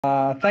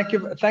Thank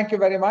you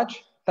very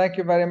much. Thank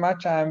you very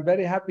much. I'm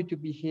very happy to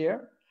be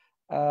here,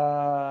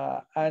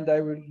 and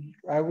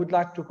I would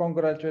like to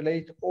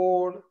congratulate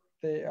all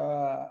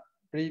the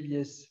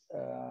previous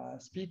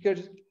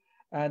speakers,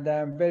 and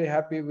I'm very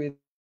happy with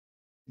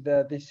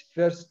this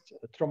first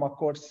trauma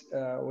course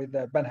with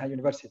the Benha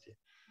University.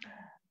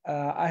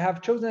 I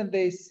have chosen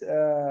this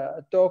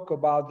talk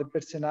about the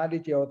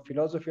personality or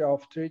philosophy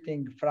of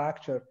treating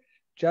fracture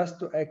just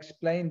to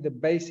explain the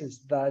basis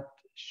that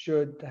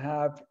should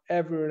have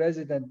every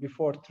resident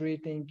before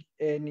treating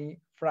any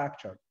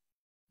fracture.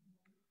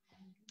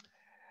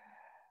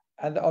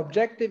 And the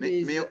objective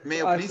is... May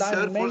you please,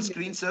 sir, full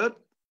screen, sir?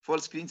 Full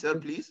screen, sir,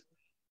 please.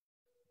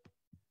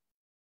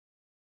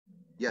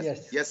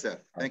 Yes, yes, sir.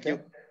 Thank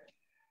you.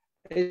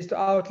 Is to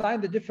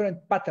outline the different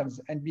patterns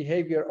and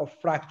behavior of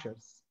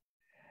fractures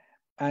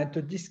and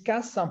to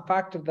discuss some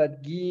factors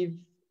that give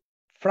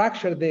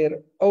fracture their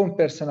own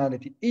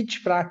personality. Each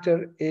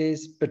fracture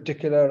is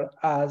particular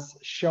as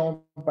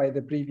shown by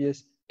the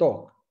previous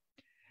talk.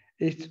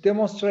 Is to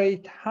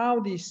demonstrate how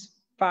these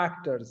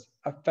factors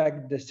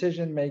affect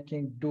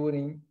decision-making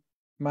during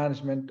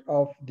management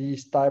of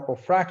these type of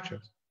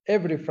fractures.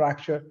 Every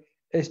fracture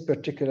is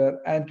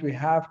particular and we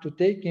have to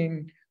take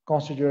in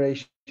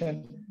consideration a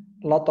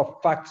lot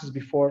of factors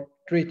before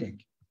treating.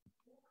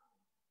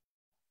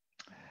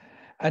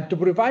 And to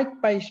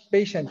provide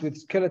patients with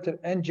skeletal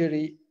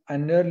injury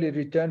an early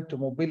return to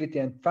mobility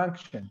and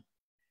function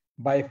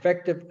by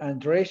effective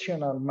and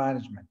rational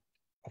management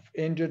of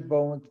injured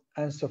bones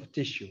and soft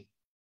tissue.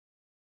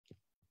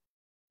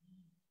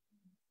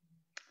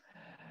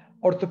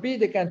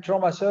 Orthopedic and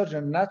trauma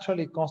surgeons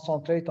naturally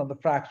concentrate on the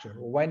fracture.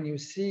 When you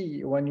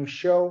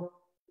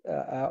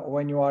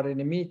are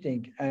in a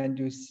meeting and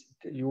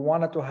you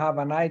wanted to have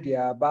an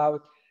idea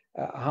about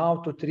how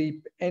to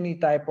treat any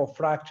type of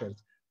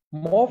fractures,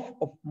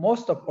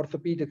 most of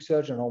orthopedic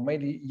surgeons, or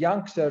mainly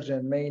young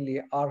surgeons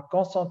mainly, are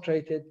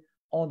concentrated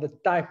on the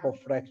type of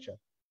fracture.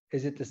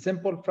 Is it a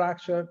simple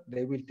fracture?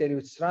 They will tell you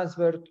it's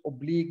transverse,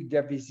 oblique,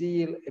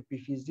 diaphyseal,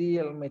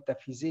 epiphyseal,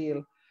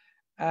 metaphyseal,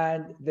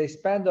 and they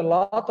spend a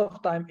lot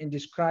of time in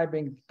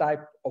describing the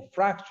type of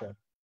fracture.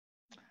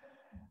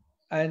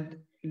 And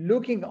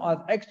looking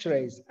at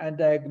x-rays and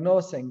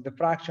diagnosing the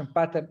fracture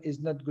pattern is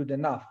not good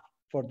enough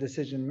for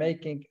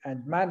decision-making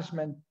and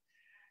management.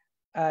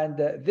 And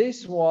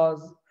this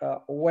was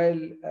well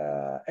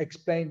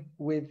explained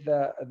with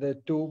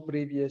the two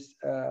previous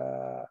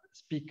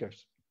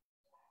speakers.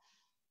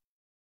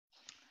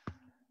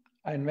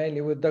 And mainly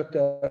with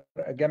Dr.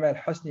 Gamal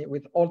Hosni,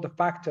 with all the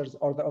factors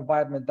or the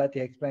environment that he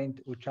explained,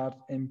 which are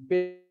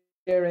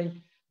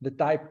impairing the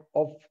type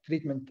of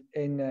treatment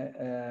in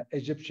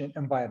Egyptian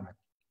environment.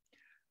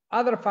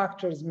 Other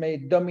factors may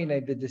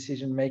dominate the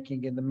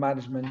decision-making in the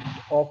management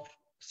of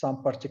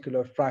some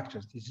particular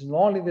fractures. This is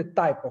not only the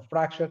type of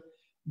fracture,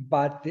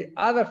 but the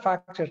other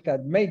factors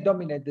that may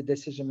dominate the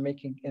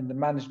decision-making in the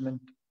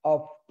management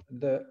of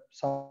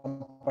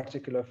some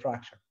particular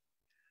fracture.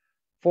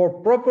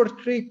 For proper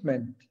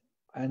treatment,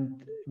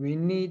 and we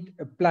need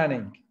a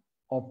planning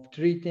of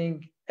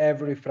treating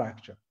every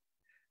fracture.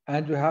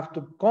 And we have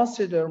to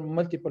consider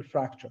multiple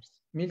factors.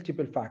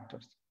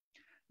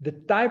 The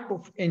type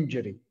of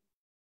injury,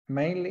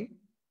 mainly,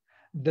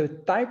 the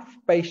type of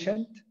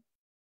patient,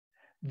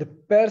 the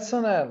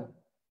personnel,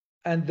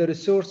 and the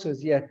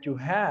resources yet you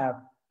have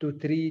to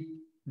treat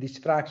this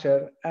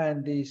fracture,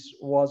 and this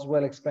was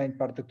well explained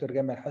by Dr.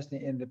 Gamal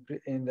Hosni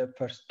in the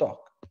first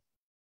talk.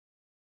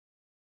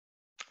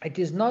 It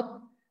is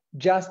not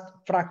just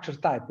fracture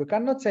type. We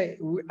cannot say,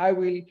 I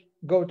will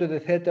go to the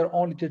theater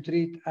only to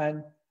treat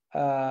an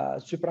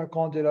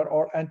supracondylar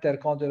or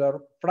intercondylar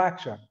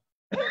fracture.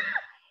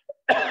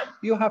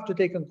 You have to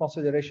take in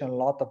consideration a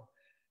lot of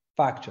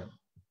factors.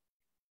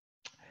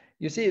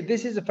 You see,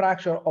 this is a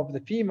fracture of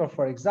the femur,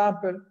 for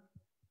example,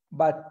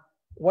 but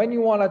when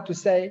you wanted to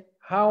say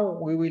how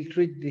we will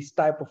treat this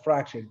type of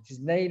fracture, it is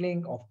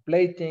nailing, of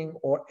plating,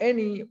 or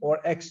any, or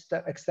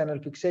external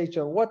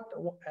fixation,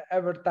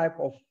 whatever type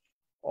of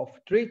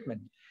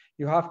treatment,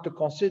 you have to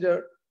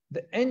consider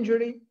the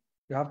injury,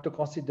 you have to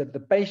consider the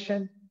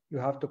patient, you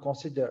have to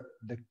consider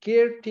the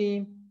care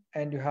team,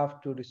 and you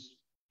have to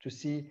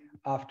see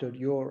after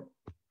your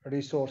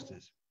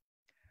resources.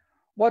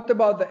 What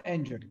about the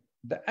injury?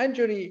 The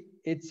injury,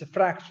 it's a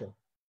fracture.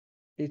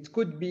 It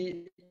could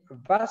be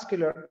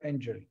vascular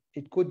injury.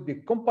 It could be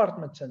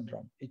compartment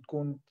syndrome. It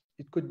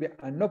could be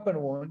an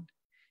open wound.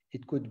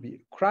 It could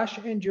be crush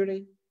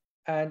injury,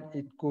 and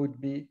it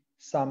could be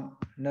some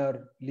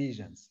nerve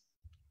lesions.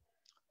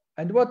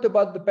 And what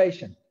about the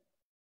patient?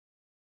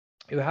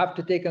 You have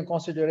to take in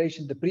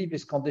consideration the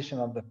previous condition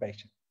of the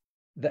patient,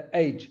 the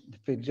age, the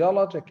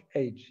physiologic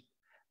age,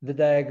 the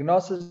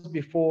diagnosis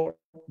before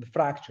the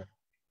fracture.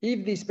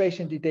 If this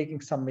patient is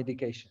taking some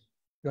medication,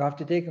 you have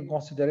to take in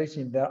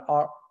consideration there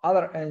are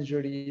other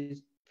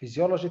injuries,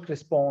 physiologic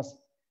response,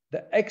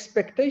 the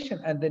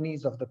expectation and the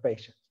needs of the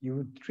patient.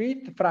 You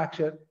treat the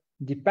fracture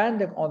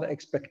depending on the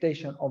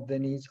expectation of the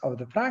needs of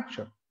the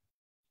fracture.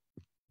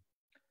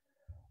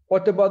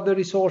 What about the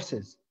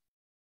resources?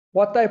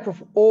 what type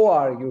of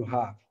OR you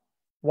have,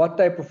 what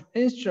type of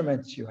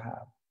instruments you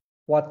have,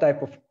 what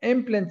type of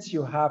implants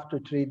you have to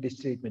treat this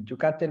treatment. You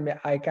can't tell me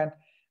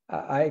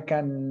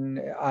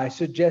I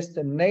suggest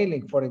a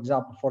nailing, for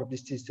example, for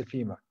this distal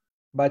femur,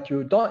 but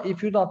you don't,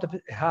 if you don't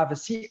have a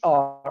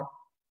CR,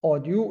 or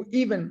you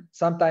even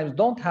sometimes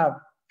don't have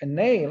a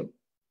nail,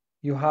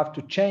 you have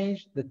to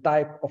change the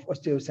type of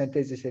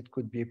osteosynthesis that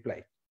could be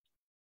applied.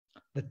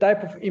 The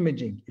type of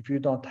imaging, if you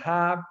don't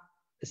have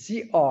a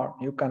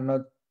CR, you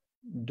cannot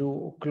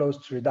do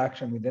closed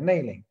reduction with the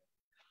nailing.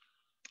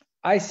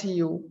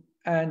 ICU,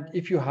 and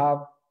if you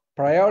have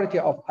priority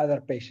of other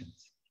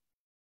patients.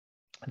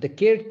 The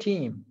care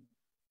team,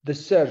 the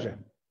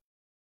surgeon.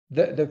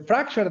 The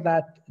fracture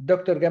that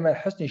Dr.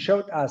 Gamal Husni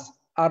showed us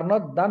are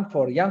not done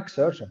for young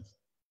surgeons.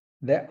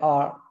 They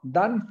are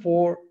done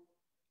for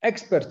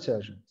expert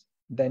surgeons.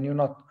 Then you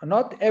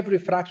not every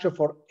fracture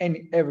for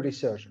every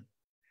surgeon.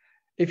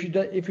 If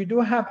you do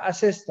have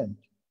assistant,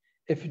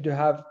 if you do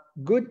have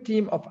good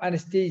team of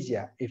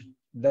anesthesia, if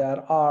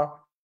there are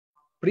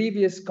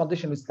previous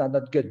conditions that are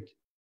not good,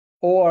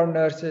 or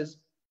nurses,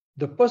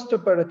 the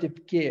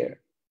postoperative care,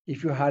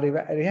 if you have a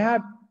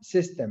rehab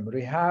system,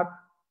 rehab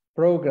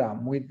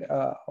program with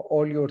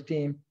all your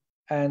team,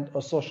 and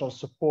a social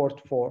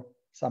support for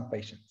some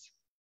patients.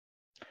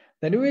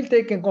 Then we will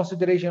take in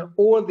consideration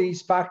all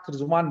these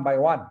factors one by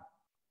one.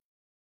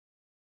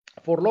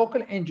 For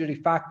local injury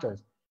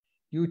factors,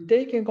 you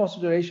take in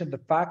consideration the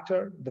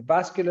factor, the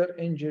vascular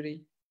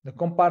injury, the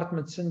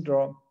compartment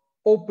syndrome,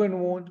 open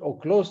wound or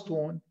closed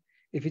wound,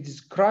 if it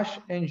is crush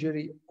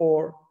injury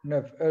or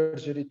nerve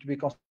injury, to be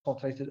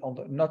concentrated on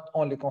the, not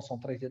only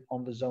concentrated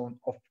on the zone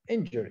of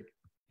injury.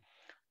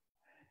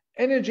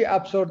 Energy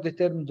absorbed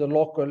determines the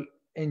local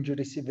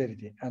injury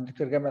severity, and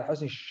Dr. Gamal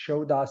Husni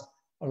showed us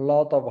a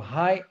lot of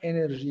high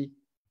energy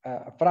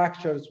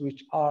fractures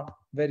which are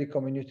very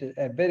comminuted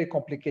and very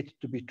complicated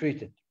to be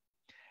treated.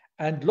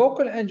 And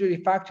local injury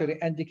factor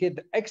indicate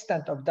the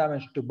extent of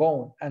damage to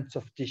bone and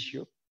soft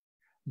tissue,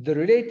 the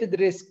related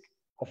risk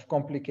of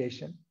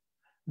complication,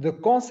 the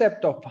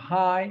concept of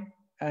high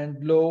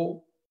and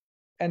low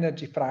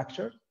energy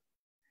fracture.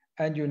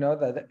 And you know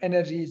that the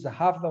energy is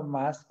half the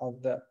mass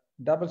of the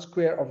double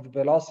square of the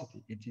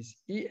velocity. It is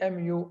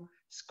EMU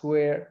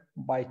squared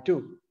by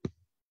 2.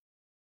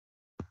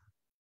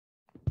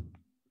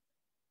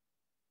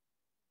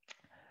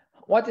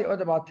 What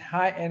about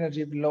high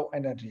energy, low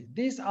energy?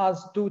 These are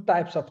two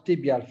types of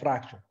tibial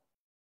fracture.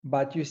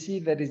 But you see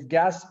there is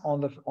gas on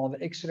the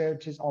X-ray,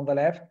 which is on the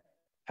left,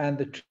 and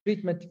the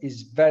treatment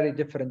is very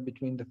different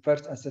between the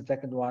first and the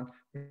second one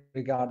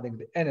regarding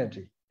the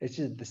energy. It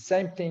is the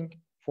same thing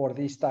for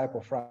this type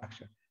of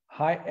fracture.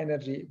 High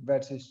energy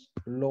versus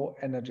low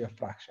energy of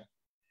fracture.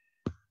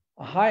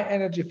 High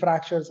energy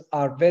fractures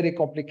are very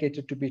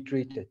complicated to be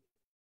treated.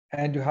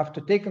 And you have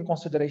to take in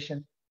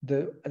consideration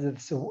the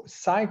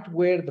site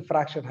where the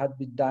fracture had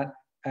been done,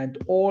 and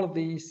all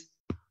these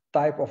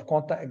type of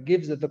contact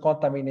gives the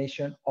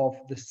contamination of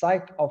the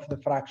site of the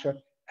fracture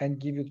and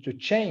give you to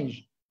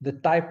change the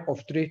type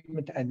of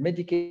treatment and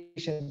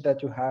medication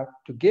that you have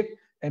to give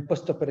in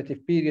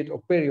postoperative period or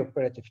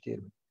perioperative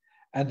treatment.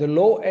 And the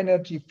low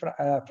energy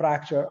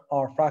fracture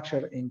or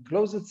fracture in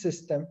closed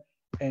system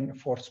and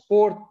for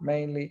sport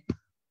mainly,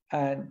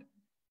 and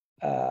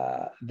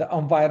the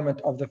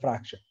environment of the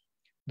fracture.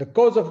 The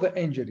cause of the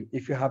injury,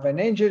 if you have an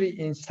injury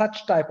in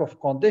such type of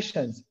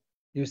conditions,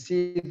 you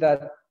see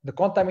that the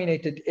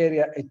contaminated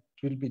area, it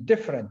will be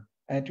different,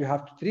 and you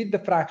have to treat the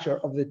fracture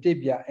of the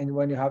tibia. And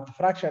when you have the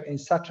fracture in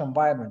such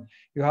environment,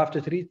 you have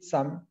to treat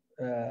some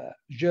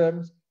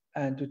germs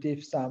and to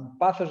treat some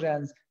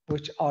pathogens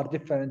which are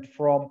different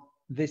from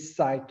this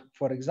site,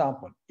 for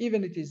example.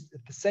 Even it is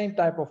the same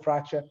type of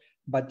fracture,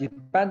 but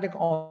depending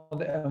on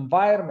the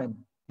environment,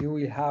 you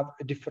will have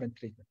a different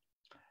treatment.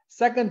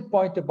 Second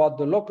point about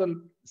the local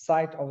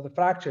site of the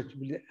fracture,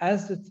 to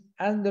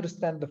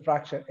understand the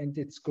fracture in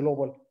its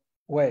global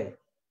way.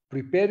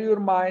 Prepare your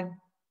mind,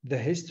 the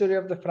history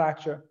of the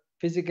fracture,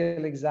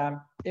 physical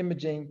exam,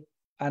 imaging,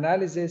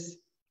 analysis,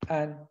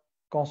 and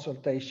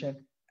consultation,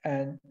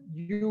 and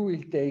you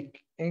will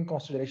take in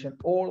consideration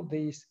all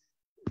these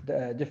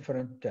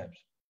different terms.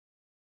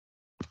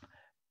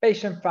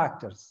 Patient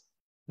factors,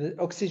 the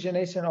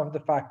oxygenation of the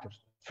factors,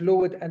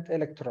 fluid and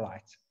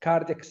electrolytes,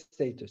 cardiac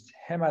status,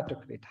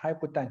 hematocrit,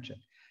 hypotension.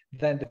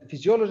 Then the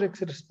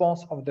physiological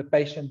response of the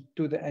patient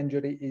to the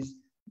injury is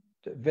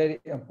very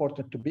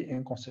important to be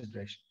in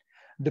consideration.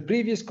 The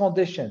previous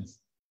conditions,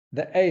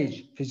 the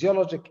age,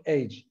 physiologic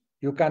age,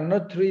 you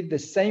cannot treat the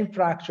same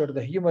fracture,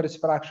 the humerus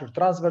fracture,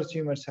 transverse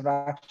humerus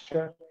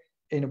fracture,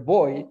 in a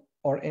boy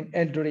or in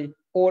elderly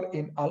or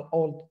in an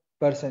old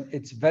person.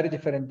 It's very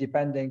different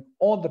depending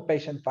on the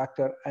patient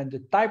factor, and the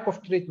type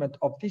of treatment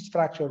of this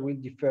fracture will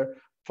differ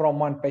from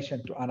one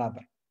patient to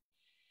another.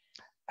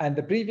 And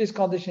the previous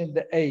condition,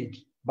 the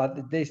age, but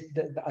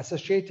the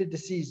associated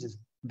diseases,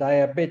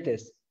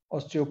 diabetes,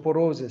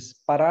 osteoporosis,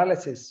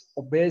 paralysis,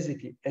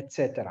 obesity,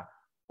 etc.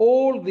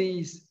 All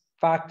these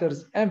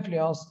factors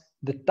influence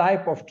the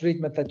type of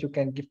treatment that you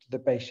can give to the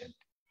patient.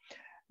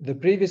 the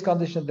previous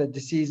condition, the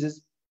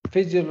diseases,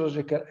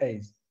 physiological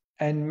age,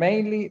 and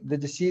mainly the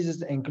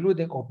diseases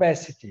including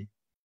obesity,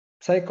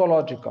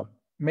 psychological,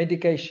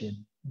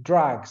 medication,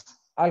 drugs,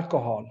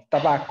 alcohol,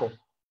 tobacco.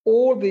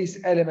 All these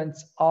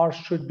elements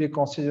should be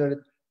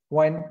considered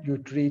when you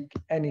treat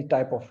any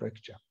type of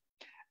fracture.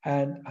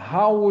 And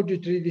how would you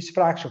treat this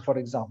fracture, for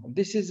example?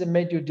 This is a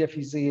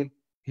mediodiaphyseal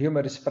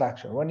humerus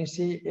fracture. When you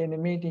see in a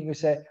meeting, you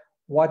say,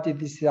 what is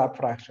this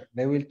fracture?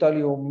 They will tell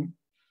you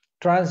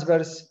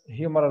transverse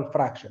humeral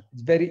fracture.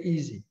 It's very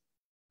easy.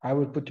 I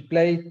will put a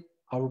plate,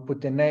 I will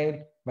put a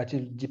nail, but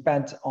it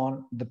depends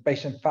on the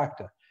patient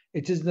factor.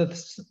 It is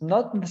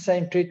not the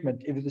same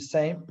treatment if the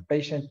same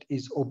patient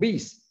is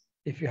obese.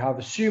 If you have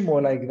a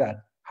sumo like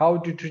that, how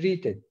do you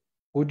treat it?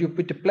 Would you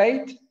put a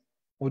plate?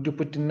 Would you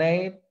put a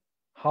nail?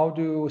 How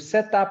do you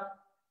set up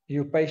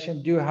your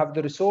patient? Do you have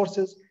the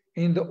resources?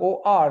 In the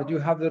OR, do you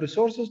have the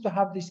resources to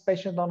have this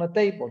patient on a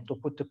table, to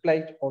put a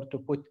plate or to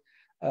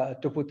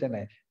put a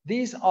nail?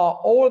 These are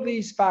all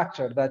these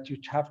factors that you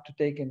have to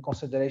take in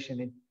consideration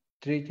in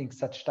treating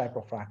such type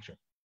of fracture.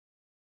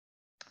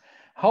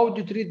 How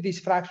do you treat this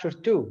fracture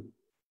too?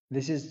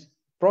 This is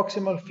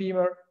proximal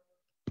femur,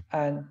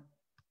 and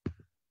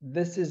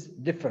this is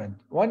different.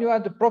 When you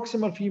have the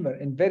proximal femur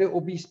in very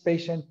obese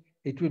patient,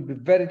 it will be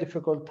very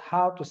difficult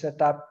how to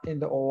set up in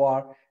the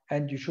OR,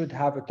 and you should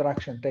have a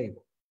traction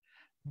table.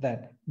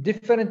 Then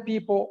different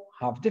people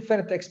have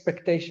different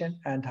expectations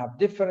and have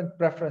different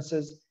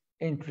preferences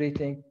in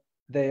treating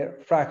their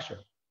fracture.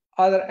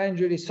 Other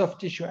injury,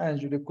 soft tissue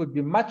injury, could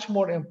be much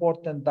more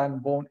important than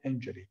bone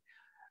injury.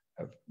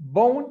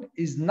 Bone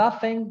is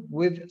nothing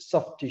with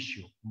soft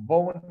tissue.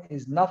 Bone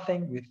is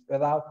nothing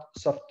without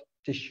soft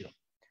tissue.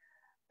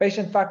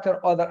 Patient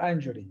factor, other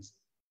injuries,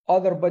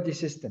 other body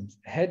systems,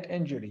 head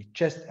injury,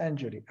 chest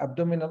injury,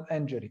 abdominal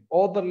injury,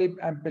 other lip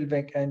and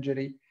pelvic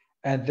injury,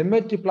 and the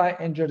multiply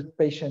injured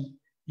patient,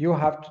 you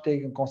have to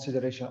take in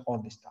consideration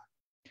all this time.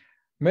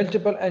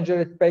 Multiple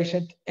injured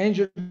patient,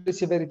 injury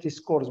severity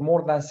scores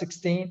more than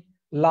 16,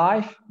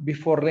 life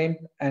before limb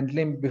and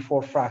limb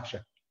before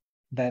fracture.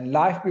 Then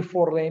life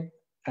before limb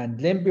and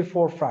limb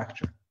before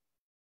fracture.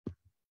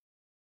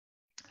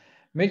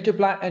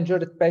 Multiply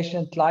injured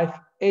patient, life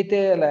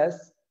ATLS,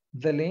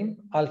 the limb,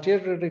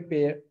 arterial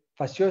repair,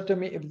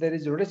 fasciotomy if there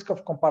is a risk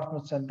of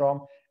compartment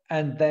syndrome,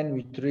 and then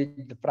we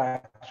treat the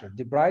fracture.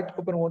 Debride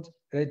open wounds,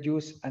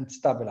 reduce and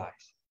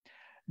stabilize.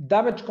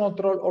 Damage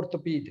control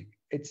orthopedic.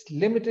 It's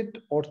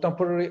limited or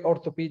temporary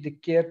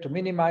orthopedic care to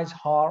minimize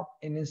harm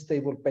in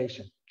unstable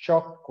patient.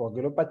 Shock,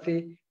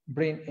 coagulopathy,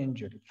 brain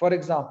injury. For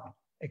example,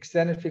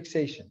 external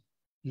fixation,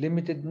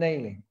 limited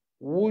nailing,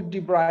 wound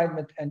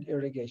debridement and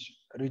irrigation,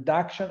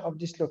 reduction of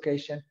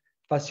dislocation,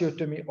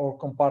 fasciotomy or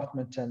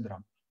compartment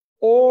syndrome.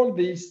 All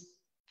these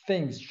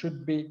things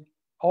should be,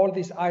 all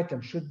these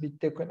items should be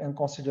taken in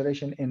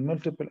consideration in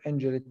multiple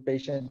injured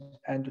patients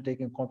and to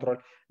take in control,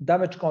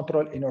 damage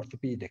control in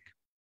orthopedic.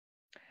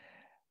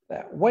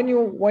 When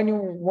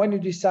you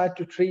decide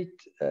to treat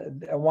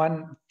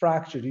one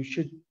fracture, you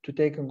should to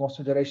take in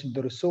consideration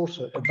the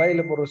resources,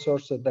 available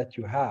resources that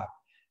you have,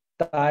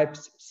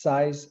 types,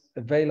 size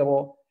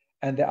available,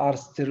 and they are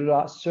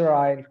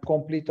sterile,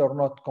 complete or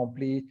not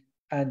complete,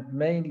 and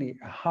mainly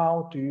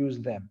how to use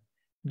them.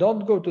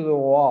 Don't go to the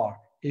OR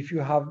if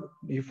you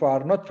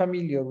are not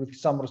familiar with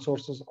some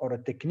resources or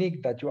a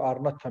technique that you are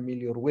not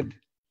familiar with.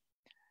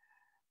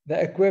 The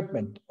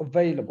equipment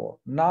available,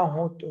 now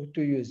how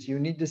to use. You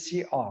need the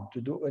CR.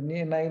 To do a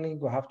knee nailing,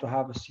 you have to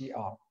have a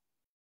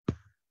CR.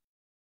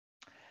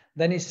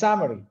 Then in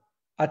summary,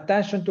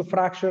 attention to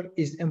fracture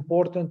is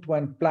important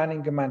when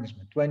planning and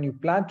management. When you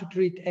plan to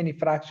treat any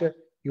fracture,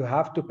 you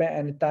have to pay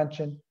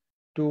attention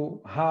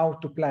to how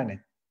to plan it.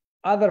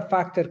 Other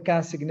factors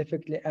can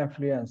significantly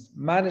influence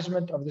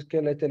management of the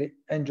skeletally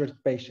injured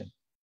patient,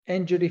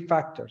 injury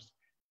factors,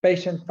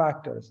 patient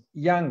factors,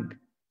 young,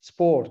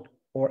 sport,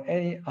 or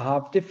any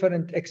have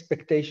different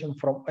expectation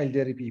from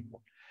elderly people.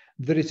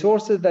 The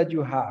resources that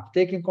you have,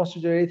 take in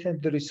consideration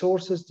the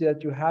resources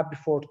that you have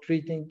before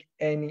treating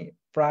any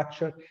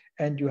fracture,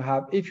 and you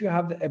have, if you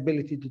have the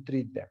ability to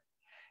treat them.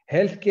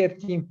 Healthcare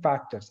team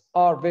factors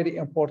are very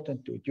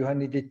important too. You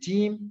need a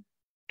team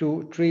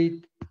to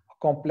treat a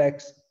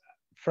complex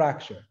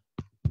fracture.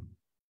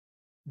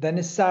 Then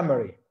a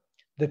summary.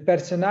 The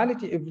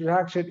personality of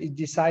fracture is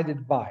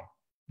decided by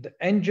the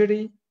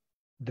injury,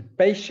 the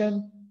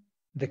patient,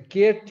 the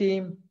care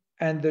team,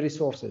 and the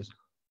resources.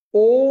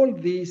 All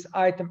these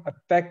items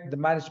affect the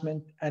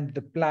management and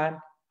the plan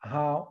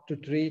how to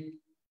treat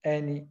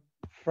any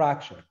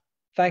fracture.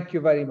 Thank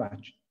you very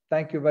much.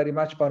 Thank you very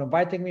much for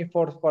inviting me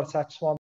for such one.